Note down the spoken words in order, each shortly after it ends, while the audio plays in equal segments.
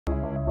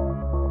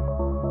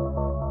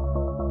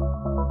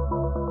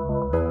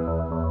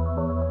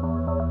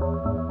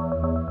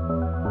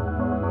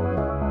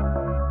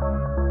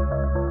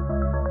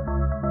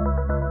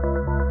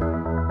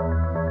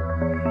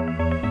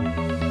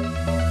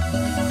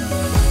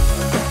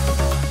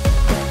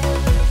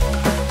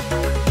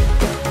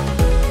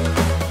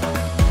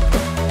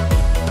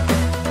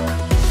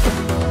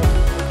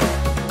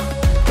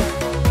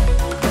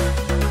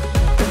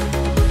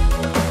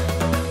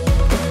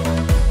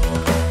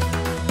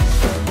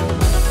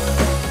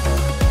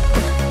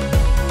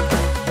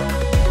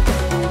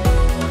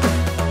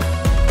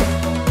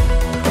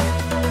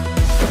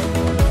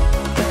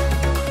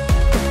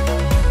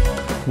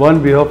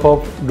on behalf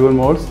of Dual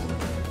Molds,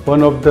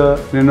 one of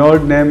the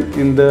renowned name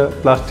in the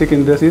plastic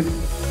industries.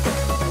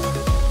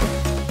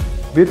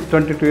 With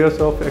 22 years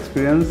of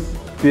experience,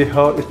 we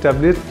have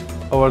established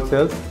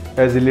ourselves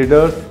as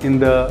leaders in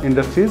the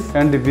industries,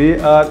 and we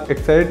are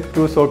excited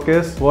to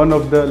showcase one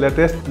of the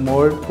latest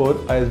mold for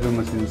ISB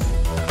machines.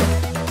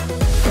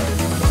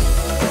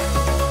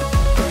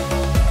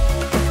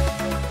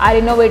 Our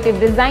innovative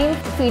design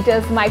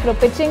features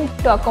micro-pitching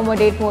to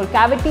accommodate more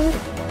cavities,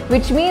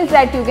 which means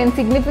that you can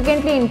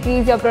significantly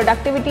increase your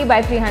productivity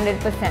by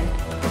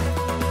 300%.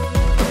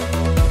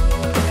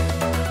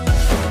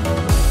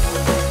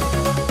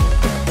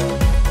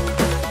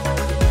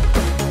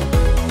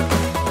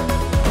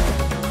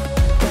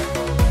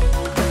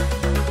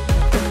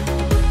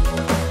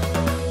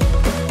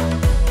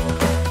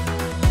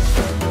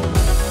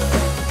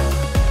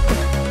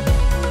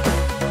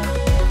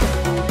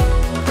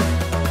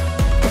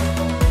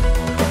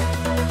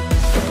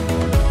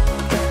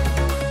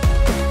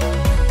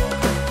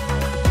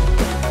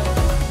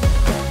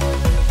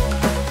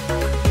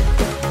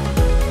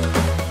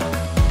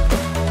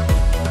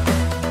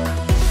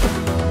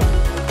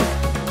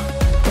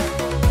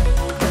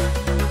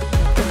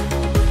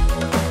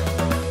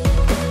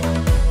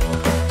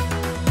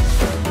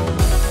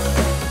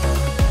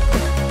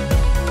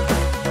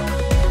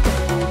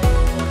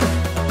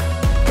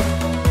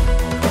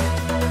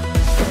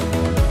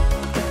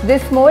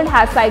 This mold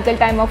has cycle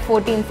time of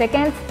 14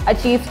 seconds,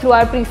 achieved through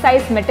our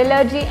precise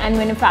metallurgy and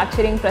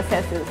manufacturing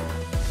processes.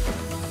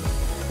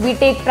 We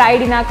take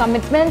pride in our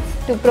commitments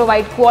to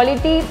provide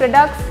quality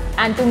products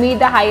and to meet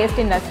the highest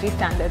industry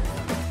standards.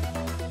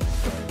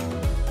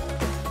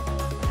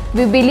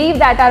 We believe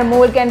that our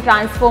mold can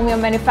transform your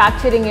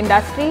manufacturing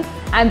industry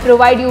and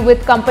provide you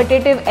with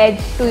competitive edge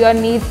to your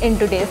needs in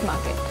today's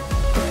market.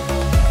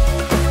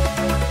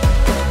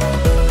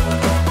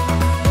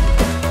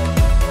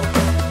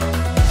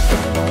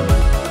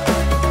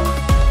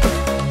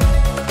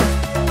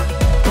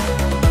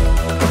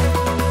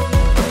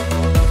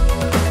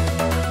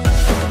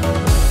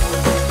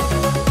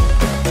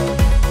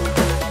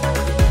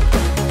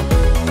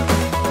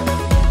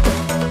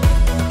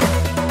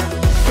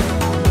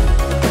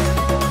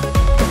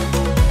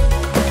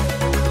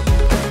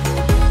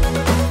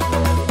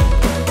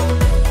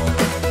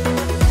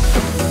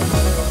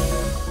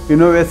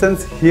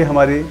 Innovations ही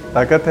हमारी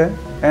ताकत है,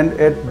 and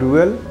at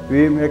Dual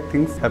we make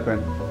things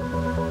happen.